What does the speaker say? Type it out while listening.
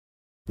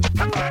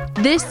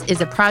This is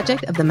a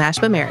project of the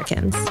Mashup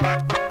Americans.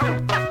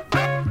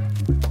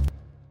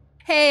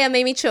 Hey, I'm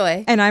Amy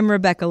Choi. And I'm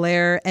Rebecca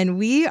Lair, and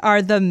we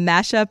are the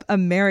Mashup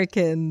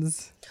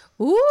Americans.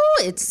 Ooh,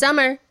 it's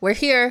summer. We're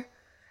here.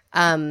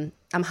 I'm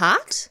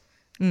hot.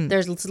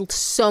 There's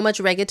so much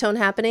reggaeton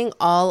happening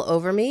all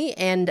over me,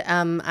 and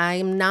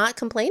I'm not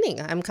complaining.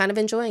 I'm kind of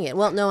enjoying it.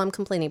 Well, no, I'm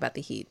complaining about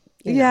the heat.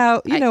 You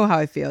know how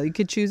I feel. You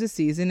could choose a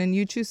season and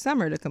you choose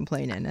summer to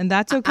complain in, and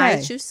that's okay.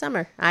 I choose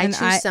summer. I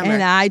choose summer.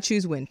 And I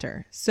choose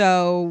winter.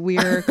 So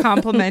we're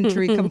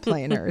complimentary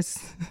complainers.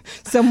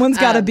 Someone's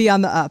got to be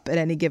on the up at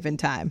any given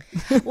time.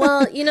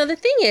 Well, the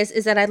thing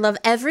is that I love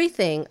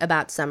everything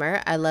about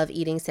summer. I love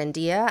eating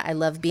sandia. I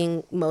love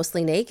being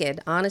mostly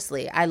naked,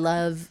 honestly. I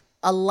love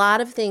a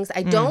lot of things.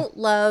 I don't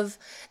love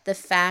the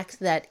fact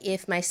that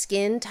if my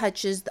skin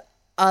touches the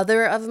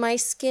other of my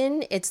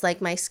skin, it's like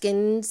my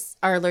skins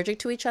are allergic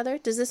to each other.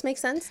 Does this make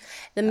sense?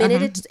 The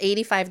minute it's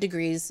 85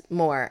 degrees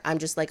more, I'm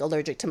just like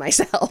allergic to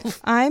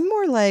myself. I'm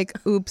more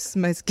like, oops,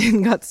 my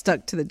skin got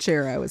stuck to the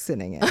chair I was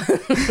sitting in.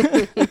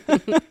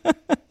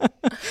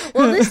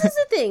 Well, this is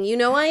the thing.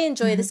 I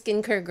enjoy the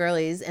skincare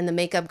girlies and the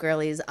makeup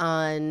girlies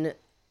on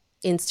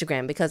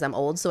Instagram because I'm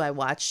old, so I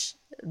watch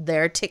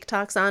their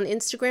TikToks on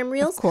Instagram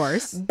Reels. Of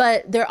course.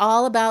 But they're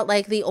all about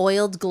like the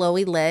oiled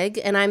glowy leg,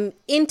 and I'm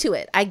into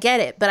it. I get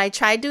it. But I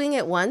tried doing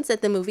it once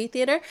at the movie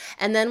theater,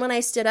 and then when I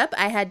stood up,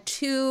 I had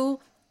 2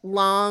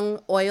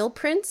 long oil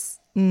prints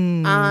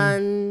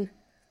on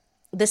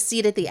the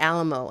seat at the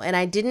Alamo, and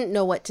I didn't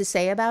know what to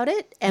say about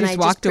it. And I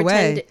walked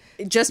away.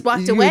 Just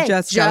walked away.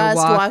 Just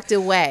walked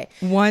away.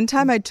 One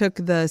time I took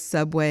the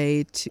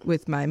subway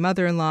with my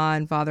mother-in-law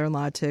and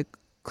father-in-law to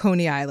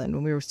Coney Island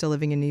when we were still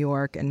living in New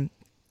York, and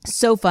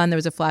so fun. There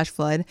was a flash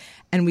flood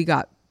and we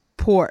got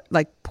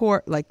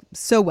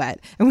so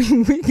wet. And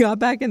we got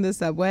back in the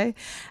subway.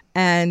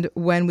 And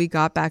when we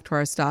got back to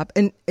our stop,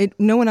 and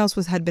no one else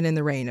had been in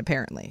the rain,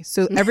 apparently.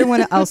 So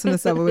everyone else in the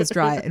subway was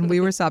dry and we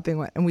were sopping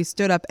wet. And we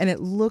stood up and it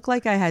looked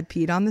like I had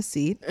peed on the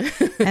seat.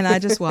 And I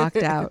just walked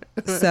out.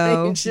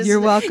 So you're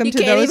welcome to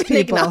those people.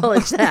 You can't even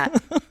acknowledge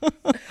that.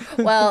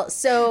 Well,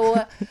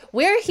 so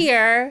we're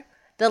here.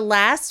 The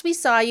last we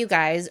saw you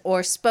guys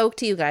or spoke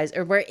to you guys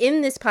or were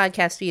in this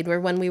podcast feed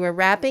were when we were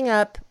wrapping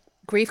up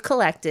Grief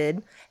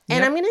Collected.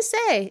 And I'm going to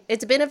say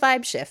it's been a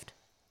vibe shift.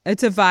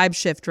 It's a vibe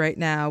shift right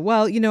now.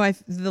 Well,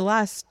 the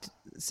last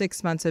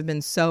 6 months have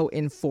been so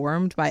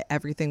informed by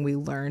everything we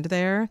learned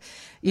there,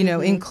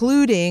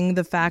 including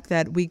the fact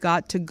that we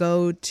got to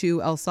go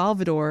to El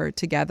Salvador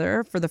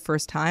together for the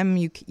first time.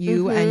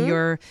 You and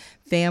your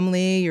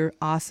family, your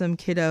awesome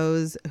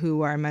kiddos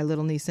who are my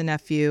little niece and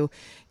nephew,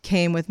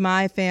 came with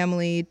my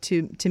family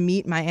to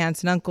meet my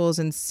aunts and uncles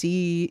and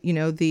see,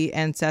 the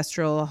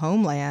ancestral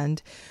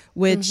homeland,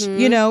 which,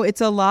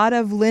 it's a lot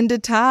of Linda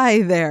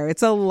Ty there.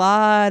 It's a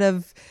lot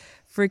of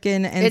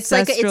freaking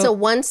ancestral. It's a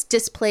once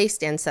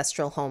displaced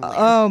ancestral homeland.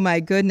 Oh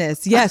my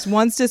goodness. Yes,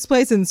 once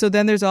displaced. And so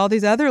then there's all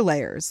these other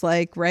layers,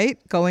 like, right?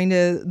 Going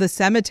to the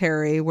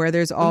cemetery where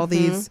there's all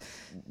these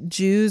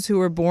Jews who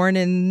were born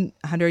in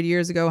 100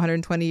 years ago,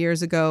 120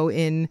 years ago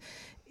in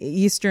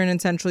Eastern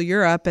and Central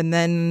Europe, and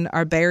then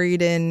are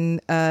buried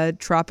in a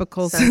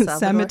tropical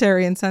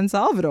cemetery in San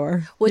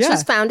Salvador. Which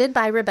was founded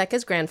by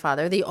Rebecca's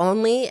grandfather, the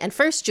only and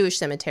first Jewish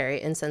cemetery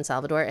in San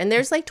Salvador. And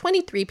there's like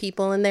 23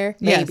 people in there,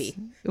 maybe.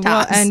 Yes.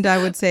 Well, and I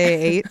would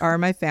say 8 are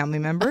my family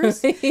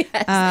members. Yes.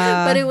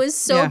 But it was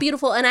so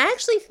beautiful. And I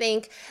actually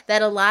think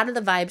that a lot of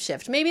the vibe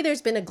shift, maybe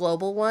there's been a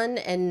global one,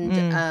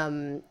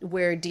 and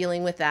we're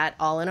dealing with that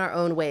all in our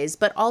own ways.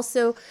 But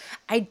also,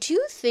 I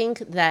do think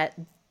that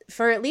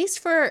at least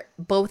for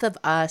both of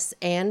us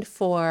and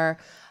for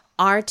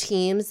our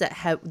teams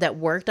that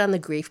worked on the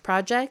Grief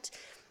Project,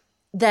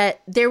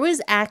 that there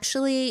was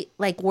actually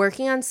like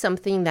working on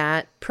something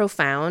that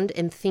profound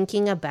and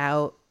thinking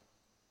about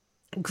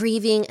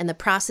grieving and the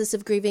process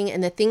of grieving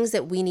and the things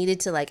that we needed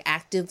to like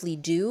actively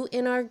do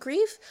in our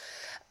grief,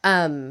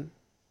 to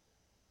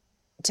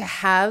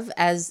have,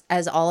 as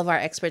all of our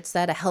experts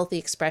said, a healthy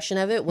expression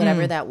of it,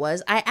 whatever that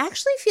was. I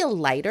actually feel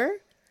lighter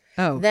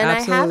than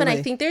absolutely. I have. And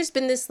I think there's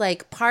been this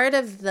like part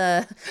of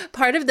the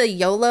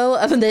YOLO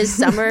of this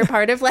summer,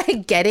 part of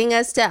like getting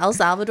us to El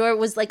Salvador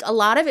was like, a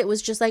lot of it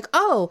was just like,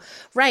 oh,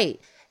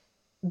 right.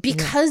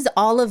 Because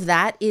all of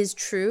that is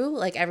true,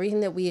 like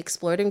everything that we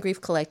explored in Grief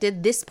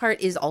Collected, this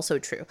part is also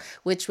true,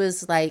 which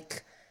was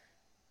like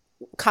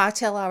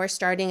cocktail hour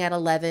starting at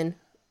 11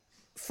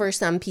 for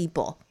some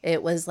people.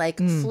 It was like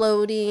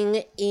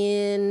floating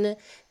in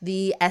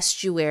the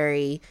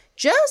estuary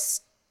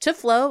just to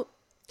float.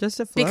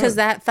 Because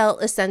that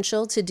felt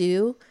essential to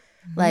do.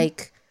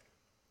 Like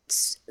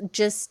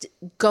just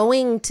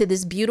going to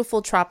this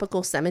beautiful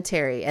tropical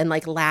cemetery and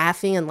like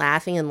laughing and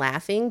laughing and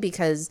laughing,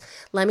 because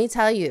let me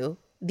tell you,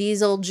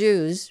 these old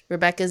Jews,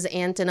 Rebecca's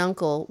aunt and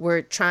uncle,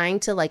 were trying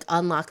to like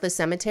unlock the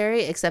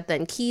cemetery, except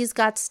then keys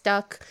got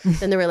stuck.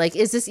 Then they were like,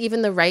 is this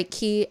even the right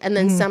key? And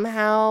then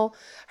somehow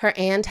her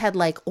aunt had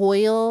like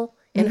oil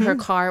in her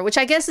car, which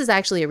I guess is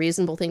actually a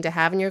reasonable thing to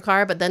have in your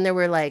car. But then there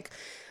were like,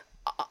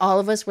 all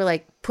of us were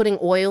like putting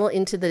oil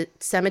into the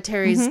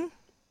cemetery's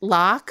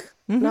lock.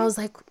 And I was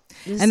like,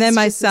 and then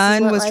my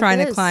son was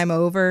trying to climb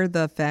over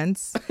the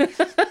fence.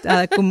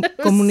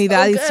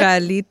 Comunidad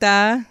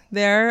Israelita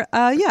there.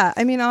 Yeah,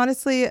 I mean,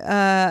 honestly,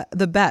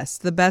 the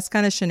best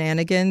kind of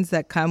shenanigans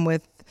that come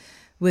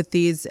with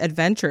these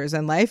adventures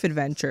and life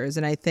adventures.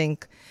 And I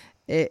think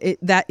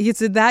it's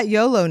that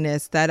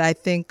YOLO-ness that I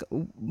think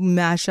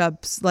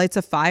Mashups lights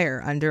a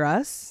fire under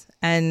us.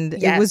 And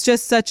it was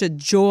just such a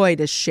joy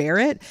to share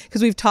it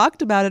because we've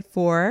talked about it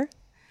for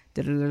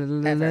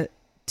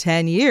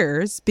 10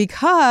 years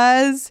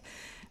because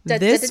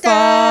this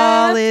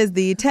fall is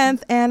the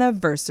 10th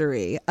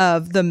anniversary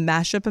of the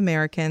Mashup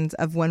Americans,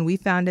 of when we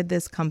founded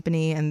this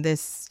company and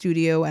this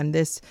studio and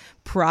this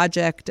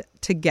project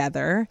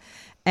together.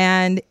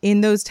 And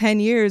in those 10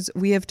 years,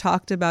 we have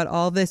talked about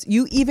all this.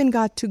 You even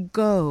got to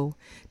go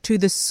to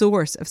the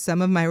source of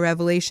some of my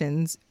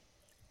revelations.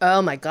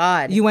 Oh, my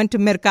God. You went to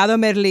Mercado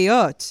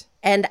Merliot.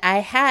 And I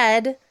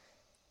had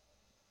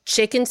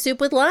chicken soup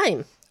with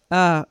lime,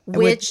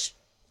 which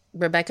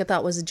Rebecca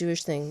thought was a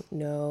Jewish thing.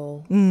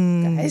 No,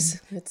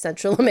 guys, it's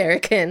Central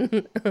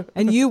American.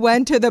 And you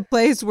went to the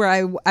place where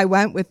I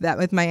went with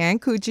my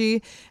Aunt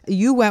Coochie.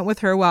 You went with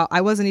her while I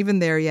wasn't even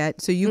there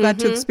yet. So you got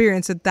to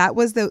experience it. That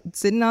was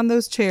sitting on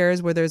those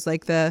chairs where there's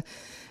like the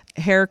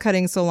hair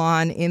cutting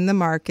salon in the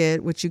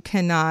market, which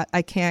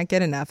I can't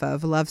get enough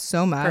of. Love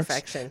so much.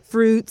 Perfection.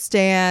 Fruit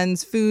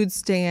stands, food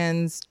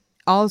stands,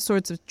 all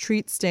sorts of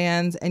treat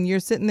stands. And you're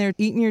sitting there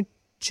eating your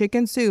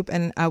chicken soup.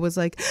 And I was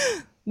like,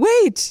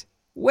 wait,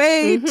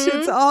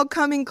 it's all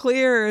coming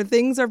clear.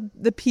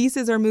 The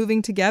pieces are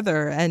moving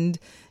together. And,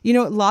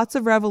 lots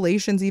of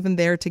revelations even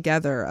there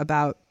together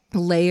about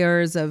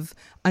layers of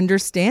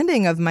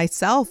understanding of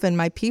myself and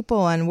my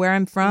people and where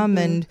I'm from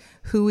and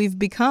who we've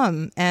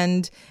become.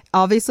 And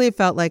obviously it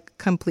felt like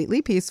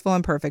completely peaceful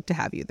and perfect to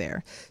have you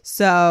there.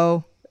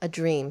 So a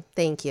dream.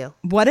 Thank you.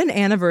 What an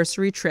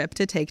anniversary trip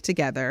to take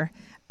together.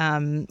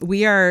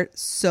 We are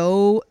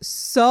so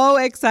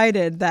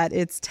excited that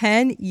it's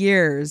 10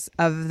 years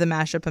of the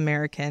Mashup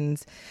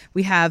Americans.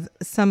 We have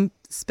some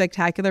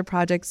spectacular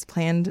projects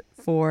planned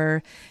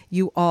for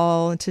you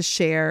all to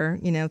share,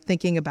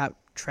 thinking about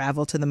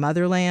travel to the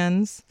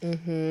motherlands.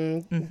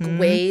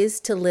 Ways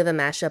to live a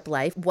mashup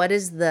life. What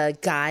is the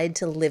guide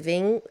to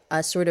living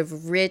a sort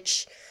of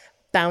rich,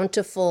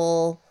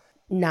 bountiful,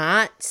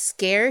 not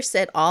scarce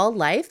at all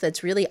life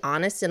that's really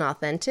honest and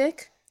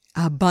authentic?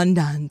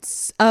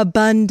 Abundance. And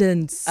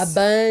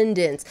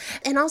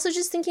also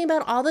just thinking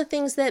about all the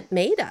things that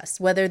made us,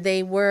 whether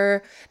they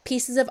were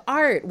pieces of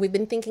art. We've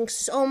been thinking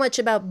so much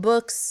about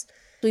books.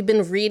 We've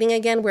been reading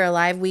again. We're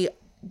alive. We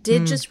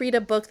did just read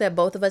a book that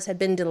both of us had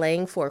been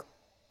delaying for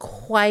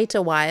quite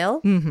a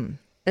while. And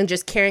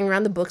just carrying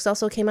around the books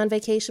also came on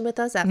vacation with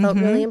us. That felt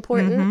really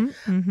important.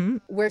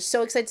 We're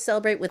so excited to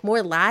celebrate with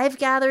more live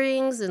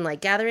gatherings and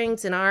like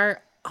gatherings in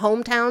our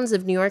hometowns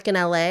of New York and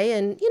LA.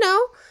 And,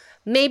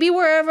 maybe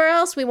wherever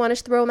else we want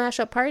to throw a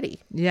mashup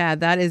party. Yeah,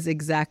 that is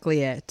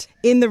exactly it.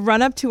 In the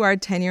run-up to our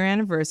 10-year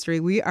anniversary,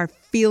 we are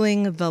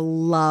feeling the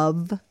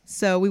love.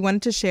 So we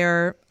wanted to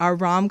share our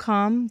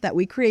rom-com that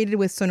we created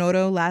with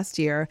Sonoro last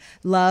year,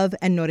 Love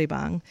and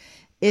Noribang.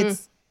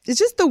 It's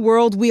just the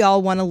world we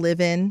all want to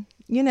live in,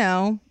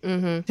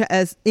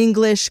 as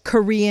English,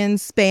 Korean,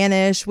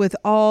 Spanish, with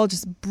all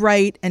just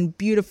bright and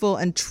beautiful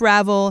and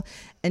travel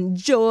and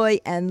joy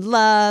and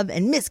love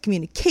and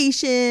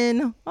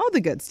miscommunication, all the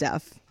good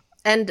stuff.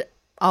 And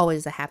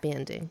always a happy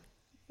ending.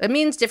 It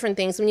means different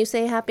things when you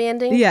say happy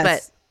ending. Yes,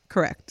 but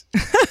correct.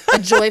 A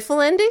joyful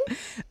ending?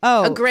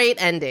 Oh. A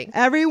great ending.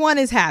 Everyone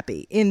is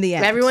happy in the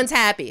end. Everyone's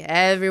happy.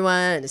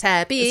 Everyone is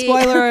happy.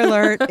 Spoiler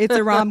alert, it's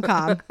a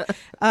rom-com.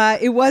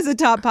 It was a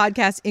top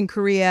podcast in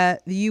Korea,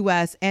 the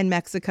U.S., and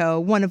Mexico.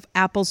 One of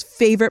Apple's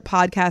favorite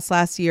podcasts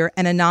last year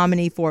and a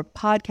nominee for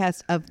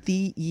Podcast of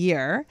the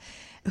Year.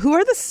 Who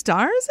are the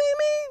stars,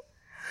 Amy?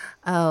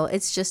 Oh,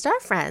 it's just our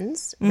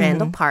friends.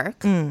 Randall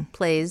Park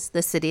plays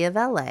the city of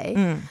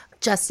LA.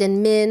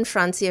 Justin Min,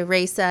 Francia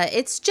Reza.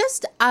 It's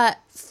just a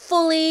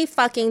fully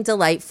fucking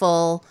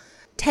delightful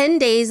 10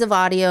 days of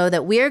audio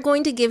that we are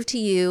going to give to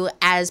you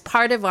as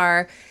part of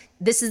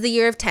this is the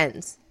year of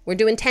 10s. We're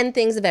doing 10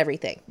 things of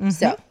everything.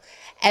 So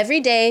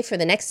every day for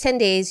the next 10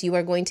 days, you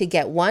are going to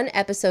get one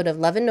episode of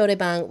Love and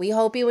Norebang. We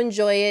hope you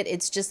enjoy it.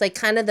 It's just like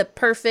kind of the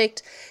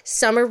perfect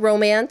summer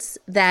romance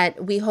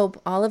that we hope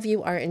all of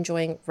you are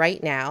enjoying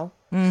right now.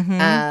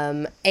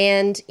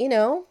 And,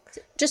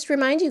 just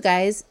remind you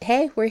guys,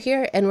 hey, we're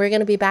here and we're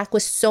going to be back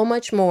with so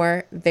much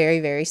more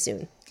very, very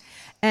soon.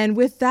 And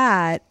with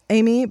that,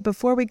 Amy,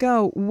 before we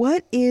go,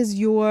 what is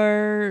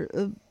your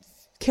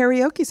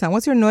karaoke song?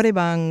 What's your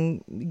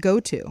Norebang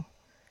go-to?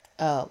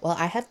 Well,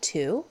 I have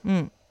two.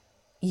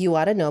 You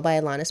Oughta Know by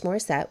Alanis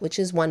Morissette, which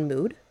is one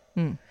mood.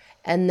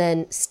 And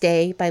then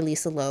Stay by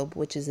Lisa Loeb,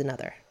 which is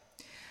another.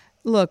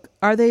 Look,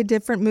 are they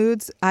different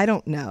moods? I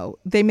don't know.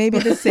 They may be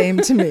the same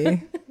to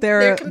me.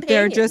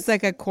 They're just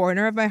like a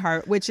corner of my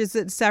heart, which is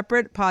a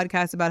separate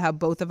podcast about how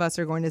both of us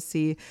are going to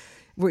see,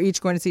 we're each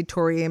going to see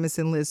Tori Amos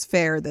and Liz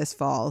Phair this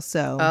fall.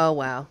 So, oh,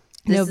 wow.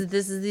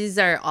 These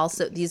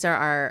are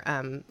our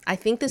I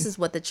think this is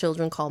what the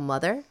children call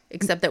mother,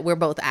 except that we're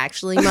both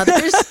actually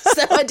mothers,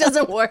 so it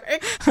doesn't work.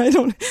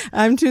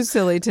 I'm too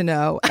silly to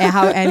know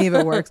how any of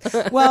it works.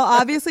 Well,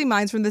 obviously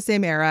mine's from the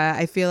same era.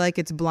 I feel like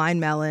it's Blind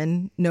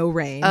Melon, No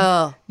Rain.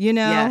 Oh, you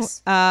know.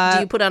 Yes.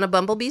 Do you put on a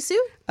bumblebee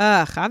suit?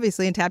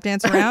 Obviously, and tap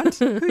dance around.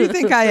 Who do you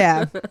think I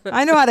am?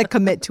 I know how to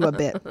commit to a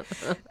bit.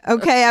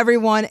 Okay,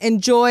 everyone,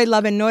 enjoy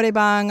Love and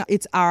Norebang.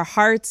 It's our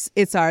hearts,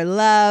 it's our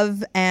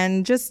love,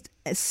 and just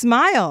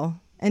smile.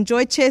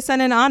 Enjoy Chesan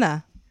and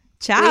Anna.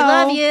 Ciao. We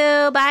love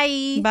you.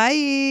 Bye.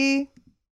 Bye.